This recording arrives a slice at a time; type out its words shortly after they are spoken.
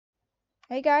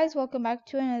Hey guys, welcome back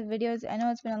to another video. I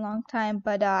know it's been a long time,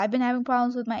 but I've been having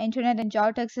problems with my internet, and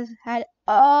Jartex has had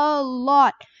a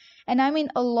lot, and I mean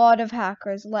a lot of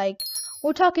hackers. Like,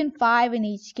 we're talking 5 in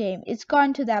each game. It's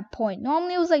gotten to that point.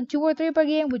 Normally it was like 2 or 3 per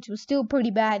game, which was still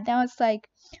pretty bad. Now it's like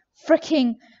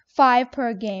freaking 5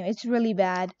 per game. It's really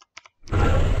bad.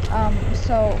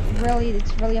 So really,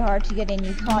 it's really hard to get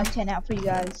any content out for you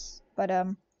guys. But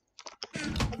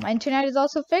my internet is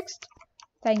also fixed.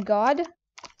 Thank God.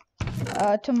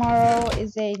 Tomorrow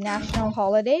is a national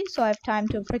holiday, so I have time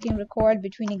to freaking record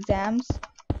between exams.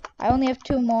 I only have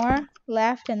 2 more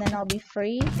left, and then I'll be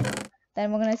free.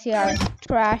 Then we're gonna see our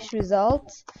trash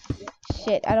results.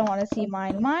 Shit, I don't want to see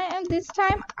mine. This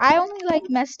time, I only like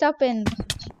messed up in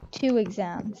 2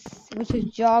 exams, which is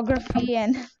geography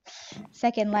and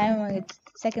second language.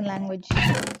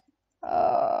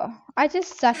 I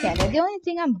just suck at it. The only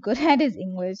thing I'm good at is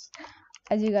English,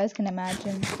 as you guys can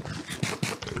imagine.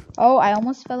 Oh, I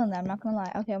almost fell in there, I'm not gonna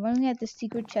lie. Okay, I'm gonna get the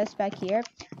secret chest back here.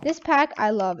 This pack I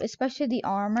love, especially the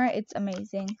armor. It's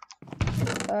amazing.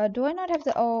 Do I not have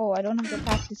the... Oh, I don't have the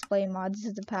pack display mod. This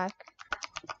is the pack.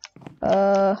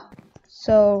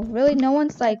 So really no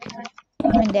one's like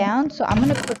coming down. So I'm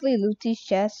gonna quickly loot these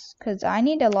chests because I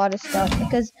need a lot of stuff.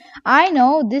 Because I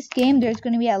know this game there's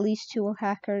gonna be at least 2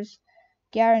 hackers.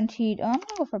 Guaranteed. Oh, I'm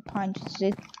gonna go for punch.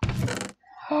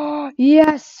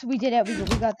 Yes, we did it.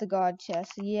 We got the god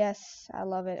chest. Yes, I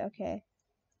love it. Okay.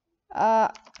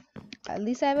 At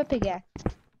least I have a pickaxe.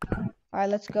 Alright,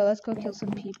 let's go. Let's go kill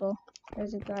some people.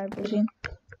 There's a guy pushing.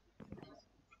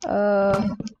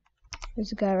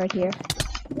 There's a guy right here.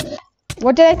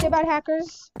 What did I say about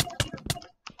hackers?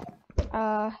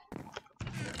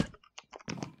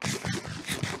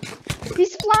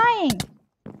 He's flying!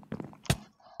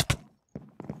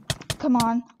 Come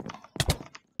on.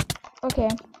 Okay.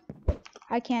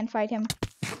 I can't fight him.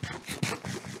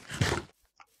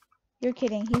 You're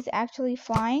kidding. He's actually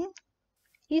flying?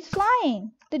 He's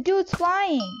flying! The dude's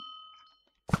flying!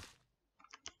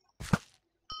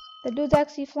 The dude's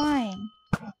actually flying.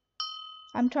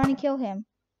 I'm trying to kill him.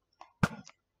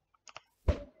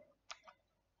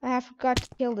 I have got to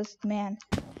kill this man.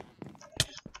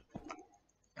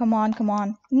 Come on, come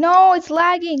on. No, it's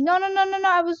lagging! No, no, no, no, no!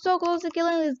 I was so close to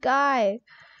killing this guy!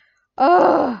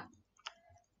 Ugh!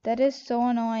 That is so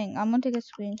annoying. I'm gonna take a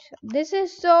screenshot. This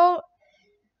is so...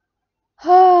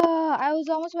 I was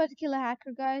almost about to kill a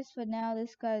hacker, guys, but now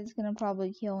this guy is gonna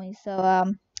probably kill me. So,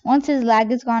 once his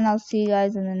lag is gone, I'll see you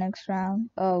guys in the next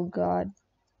round. Oh, God.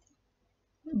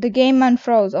 The game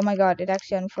unfroze. Oh, my God. It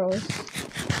actually unfroze.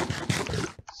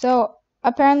 So,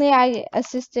 apparently I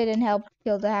assisted and helped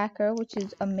kill the hacker, which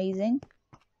is amazing.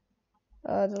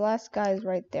 The last guy is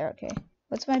right there. Okay.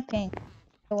 What's my ping?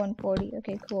 140.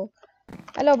 Okay, cool.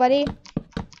 Hello, buddy.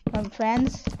 I'm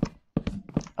friends.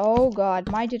 Oh god,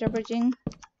 my jitter bridging.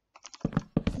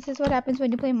 This is what happens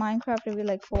when you play Minecraft every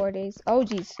like 4 days. Oh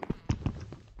jeez.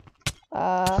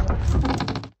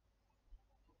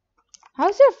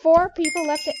 How's there 4 people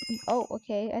left? Oh,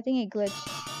 okay. I think it glitched.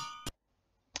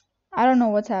 I don't know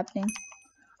what's happening.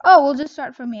 Oh, we'll just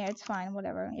start from here. It's fine.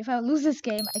 Whatever. If I lose this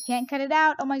game, I can't cut it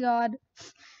out. Oh my god.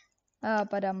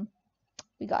 But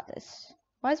we got this.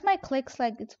 Why is my clicks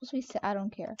like it's supposed to be? I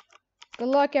don't care. Good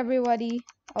luck, everybody.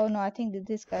 Oh no, I think that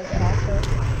this guy's a hacker.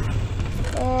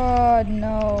 Oh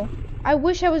no. I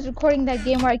wish I was recording that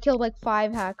game where I killed like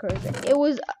 5 hackers. It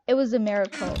was a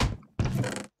miracle.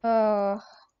 Oh,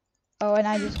 and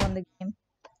I just won the game.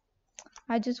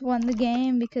 I just won the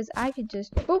game because I could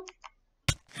just boop.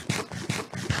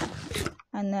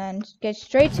 And then get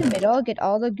straight to middle, get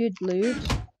all the good loot.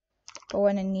 Oh,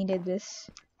 and I needed this.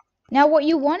 Now what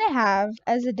you want to have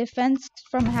as a defense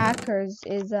from hackers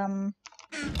is what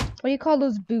do you call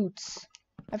those boots?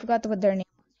 I forgot what their name.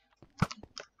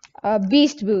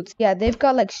 Beast boots. Yeah, they've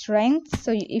got like strength,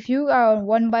 so if you are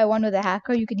 1-by-1 with a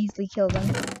hacker, you can easily kill them,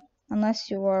 unless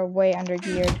you are way under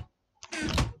geared.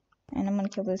 And I'm gonna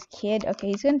kill this kid. Okay,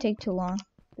 he's gonna take too long.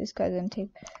 This guy's gonna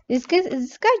take. Is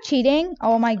this guy cheating?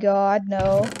 Oh my god,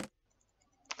 no,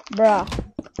 bruh.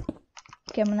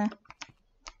 Okay, I'm gonna.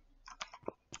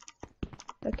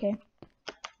 Okay.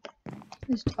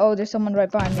 Oh, there's someone right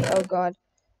behind me. Oh god.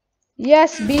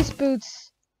 Yes, beast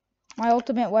boots. My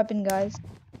ultimate weapon, guys.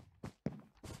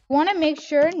 Want to make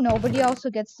sure nobody also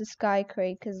gets the sky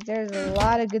crate, because there's a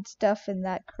lot of good stuff in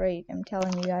that crate, I'm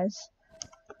telling you guys.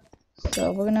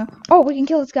 So we're gonna... Oh, we can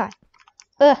kill this guy.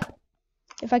 Ugh.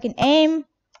 If I can aim.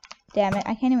 Damn it,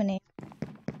 I can't even aim.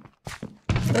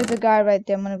 There's a guy right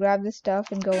there. I'm gonna grab this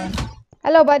stuff and go in.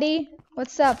 Hello, buddy.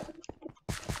 What's up?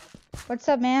 What's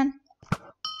up, man?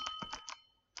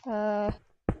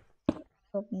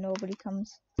 Hope nobody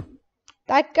comes.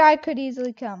 That guy could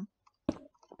easily come.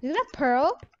 Is it a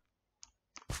pearl?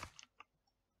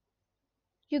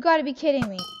 You gotta be kidding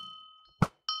me.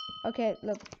 Okay,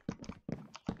 look.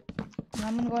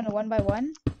 I'm gonna go into 1 by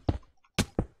 1.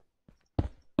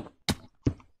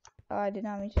 Oh, I did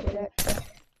not mean to do that.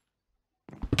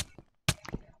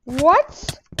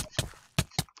 What?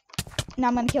 Now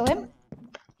I'm gonna kill him.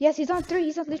 Yes, he's on 3.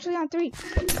 He's literally on 3.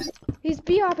 He's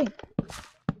B-hopping.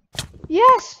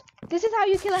 Yes! This is how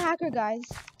you kill a hacker, guys.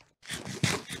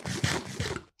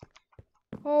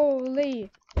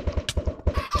 Holy.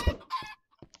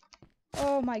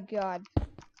 Oh my god.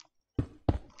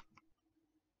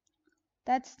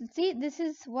 See, this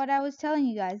is what I was telling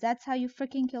you guys. That's how you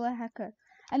freaking kill a hacker.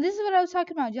 And this is what I was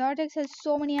talking about. Jartex has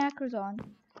so many hackers on.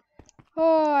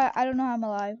 Oh, I don't know how I'm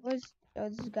alive. Where's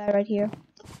this guy right here?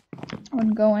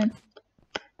 I'm going.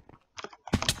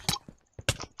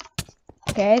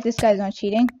 Okay, this guy's not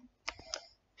cheating.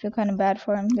 Feel kind of bad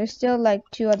for him. There's still like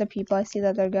 2 other people. I see the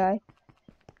other guy.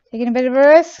 Taking a bit of a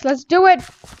risk. Let's do it.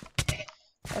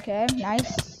 Okay,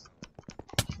 nice.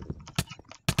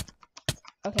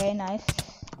 Okay, nice.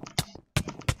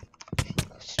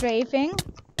 Strafing.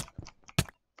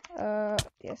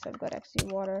 Yes, I've got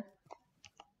actually water.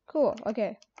 Cool.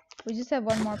 Okay, we just have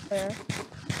 1 more player.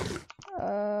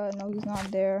 No, he's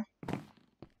not there.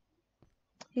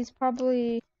 He's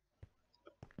probably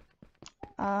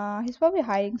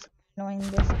hiding. Annoying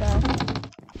this guy.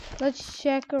 Let's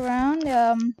check around.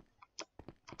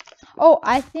 Oh,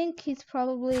 I think he's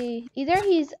probably either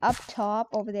he's up top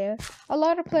over there. A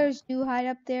lot of players do hide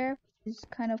up there. It's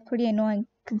kind of pretty annoying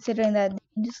considering that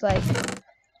they just like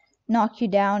knock you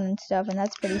down and stuff, and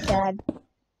that's pretty sad.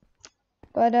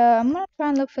 But I'm gonna try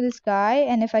and look for this guy,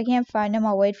 and if I can't find him,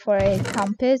 I'll wait for a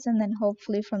compass, and then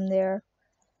hopefully from there.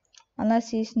 Unless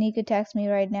he sneak attacks me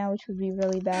right now, which would be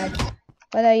really bad.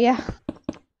 But yeah,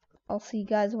 I'll see you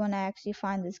guys when I actually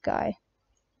find this guy.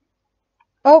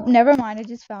 Oh, never mind, I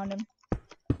just found him.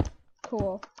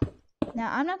 Cool.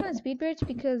 Now, I'm not gonna speed bridge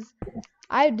because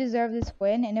I deserve this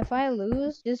win, and if I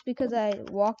lose just because I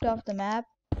walked off the map,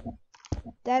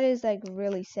 that is like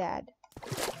really sad.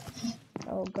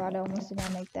 Oh god, I almost did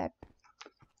not make that.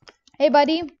 Hey,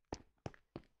 buddy.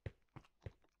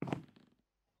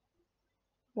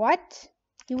 What?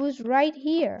 He was right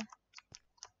here.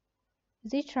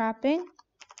 Is he trapping?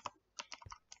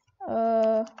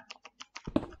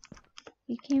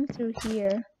 He came through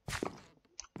here.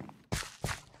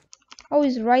 Oh,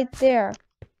 he's right there.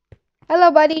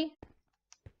 Hello, buddy.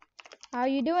 How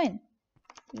you doing?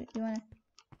 You wanna...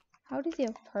 How does he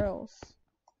have pearls?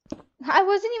 I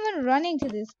wasn't even running to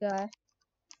this guy.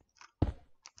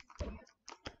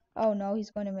 Oh no,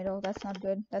 he's going to middle. That's not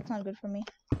good. That's not good for me.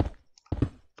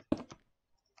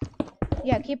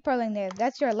 Yeah, keep pearling there.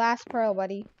 That's your last pearl,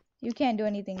 buddy. You can't do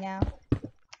anything now.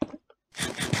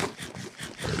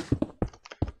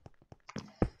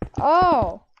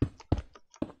 Oh!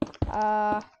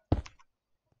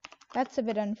 That's a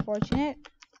bit unfortunate.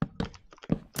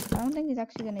 I don't think he's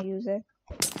actually gonna use it.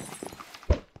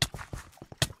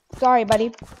 Sorry,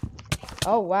 buddy.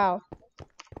 Oh, wow.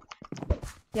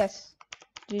 Yes.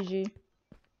 GG.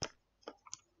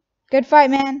 Good fight,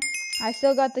 man. I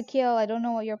still got the kill. I don't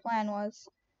know what your plan was.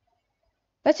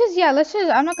 Let's just,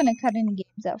 I'm not gonna cut any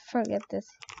games out. Forget this.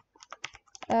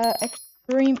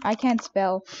 Extreme, I can't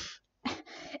spell.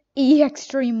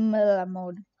 Extreme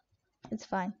mode. It's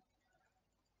fine.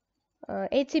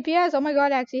 8 CPS. Oh my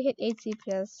god, I actually hit 8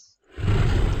 CPS.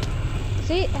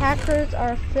 See, hackers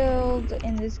are filled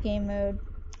in this game mode.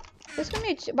 This is gonna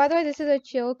be by the way, this is a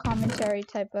chill commentary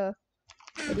type of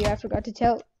video. I forgot to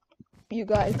tell you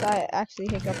guys I actually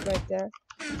hiccuped right there.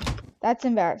 That's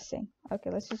embarrassing. Okay,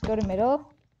 let's just go to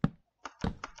middle.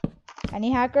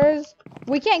 Any hackers?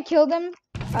 We can't kill them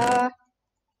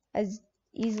as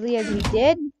easily as we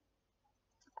did.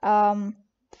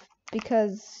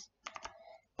 Because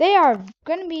they are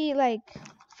gonna be like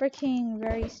freaking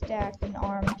very stacked and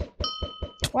armed.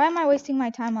 Why am I wasting my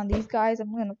time on these guys?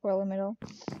 I'm gonna pearl the middle.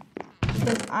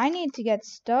 Because I need to get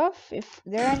stuff. If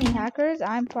there are any hackers,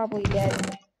 I'm probably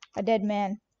dead. A dead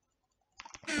man.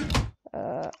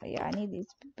 Yeah, I need these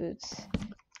boots.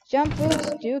 Jump boots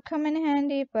do come in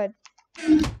handy, but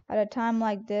at a time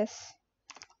like this,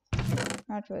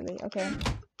 not really. Okay.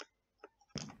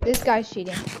 This guy's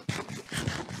cheating.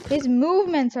 His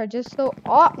movements are just so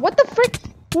off. What the frick?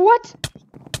 What?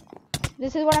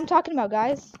 This is what I'm talking about,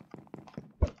 guys.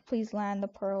 Please land the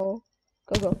pearl.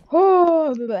 Go, go.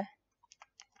 Oh, blah, blah.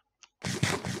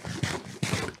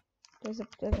 There's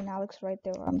an Alex right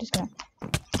there. I'm just gonna...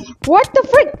 What the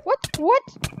frick? What?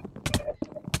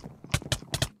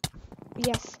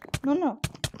 Yes. No.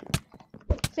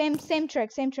 Same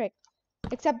trick.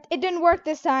 Except it didn't work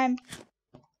this time.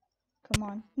 Come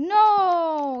on.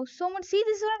 No! Someone, see,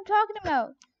 this is what I'm talking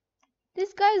about.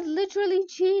 This guy's literally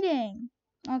cheating.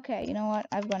 Okay, you know what?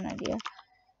 I've got an idea.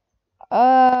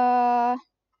 Oh,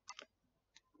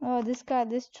 this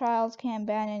trials can't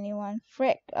ban anyone.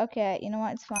 Frick. Okay, you know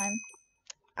what? It's fine.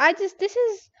 This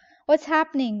is what's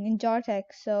happening in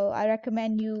Jartek, so I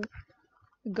recommend you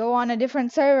go on a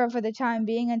different server for the time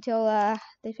being until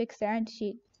they fix their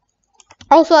anti-cheat.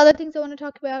 Also, other things I want to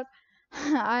talk about.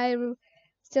 I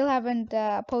still haven't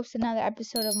posted another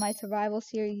episode of my survival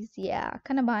series. Yeah,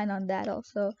 kind of behind on that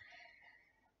also.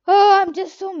 Oh, I'm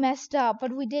just so messed up,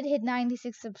 but we did hit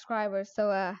 96 subscribers,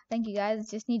 so thank you guys.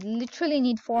 Just literally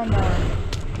need 4 more.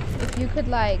 If you could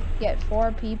like get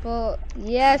 4 people,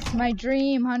 yes, my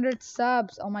dream, 100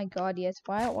 subs. Oh my god, yes.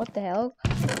 Wow, what the hell?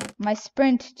 My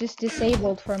sprint just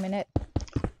disabled for a minute.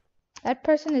 That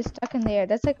person is stuck in there.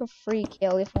 That's like a free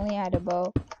kill. If only I had a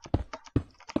bow.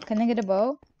 Can I get a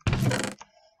bow?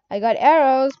 I got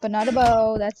arrows, but not a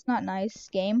bow. That's not nice,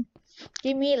 game.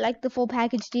 Give me like the full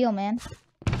package deal, man.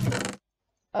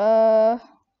 Well,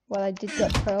 I did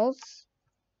get pearls.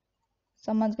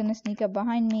 Someone's gonna sneak up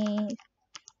behind me.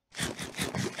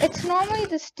 It's normally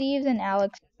the Steves and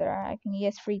Alex that I can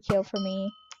guess free kill for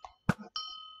me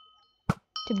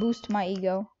to boost my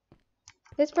ego.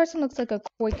 This person looks like a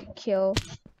quick kill.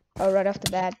 Oh, right off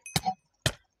the bat.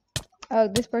 Oh,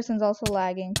 this person's also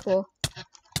lagging. Cool.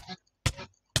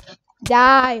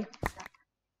 Die!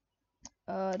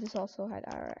 This also had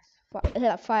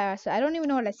IRS. Fire aspect. I don't even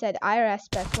know what I said. IR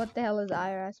aspect. What the hell is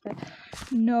IR aspect?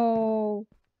 No.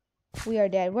 We are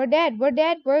dead. We're dead.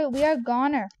 We are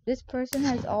goner. This person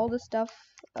has all the stuff.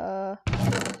 Oh,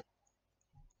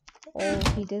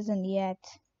 he doesn't yet.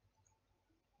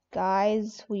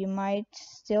 Guys, we might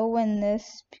still win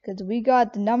this because we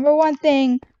got the #1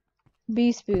 thing.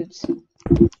 Beast boots.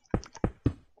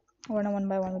 We're not 1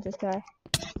 by 1 with this guy.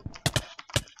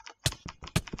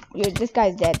 This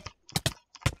guy's dead.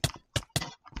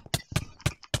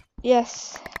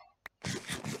 Yes.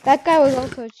 That guy was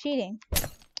also cheating.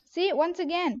 See, once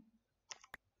again.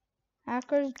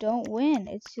 Hackers don't win.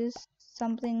 It's just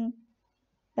something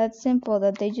that's simple,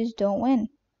 that they just don't win.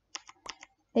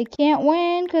 They can't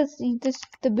win because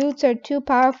the boots are too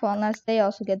powerful unless they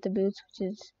also get the boots, which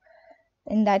is,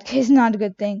 in that case, not a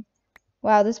good thing.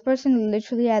 Wow, this person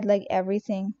literally had like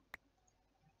everything.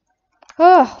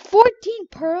 Oh, 14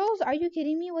 pearls? Are you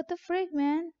kidding me? What the frick,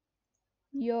 man?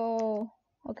 Yo.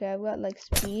 Okay, I've got like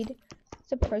speed.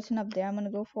 There's a person up there I'm gonna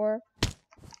go for.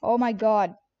 Oh my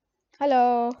god.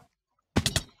 Hello.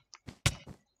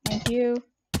 Thank you.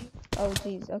 Oh,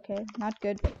 jeez. Okay, not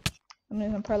good. I'm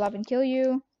gonna pearl up and kill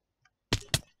you.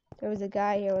 There was a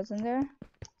guy here, wasn't there?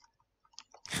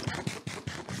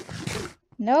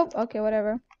 Nope. Okay,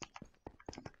 whatever.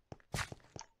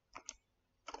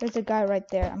 There's a guy right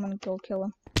there. I'm gonna go kill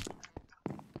him.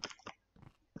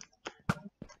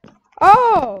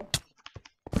 Oh!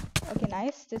 Okay,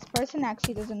 nice. This person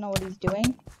actually doesn't know what he's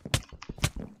doing.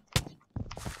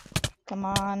 Come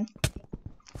on.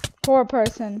 Poor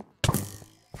person.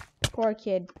 Poor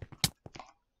kid.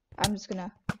 I'm just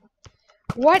gonna...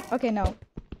 What? Okay, no.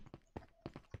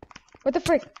 What the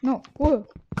frick? No. Whoa.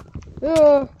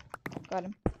 Oh. Got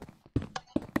him.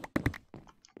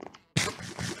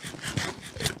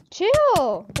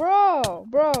 Chill! Bro,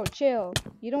 chill.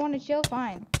 You don't want to chill?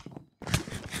 Fine.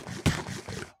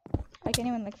 I can't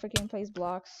even like freaking place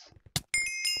blocks.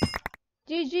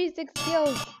 GG, 6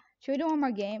 kills. Should we do one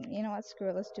more game? You know what? Screw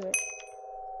it. Let's do it.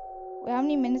 Wait, how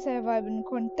many minutes have I been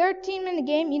recording? 13-minute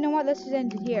game. You know what? Let's just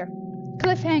end it here.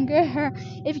 Cliffhanger.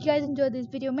 If you guys enjoyed this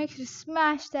video, make sure to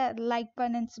smash that like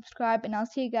button and subscribe. And I'll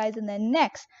see you guys in the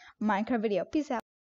next Minecraft video. Peace out.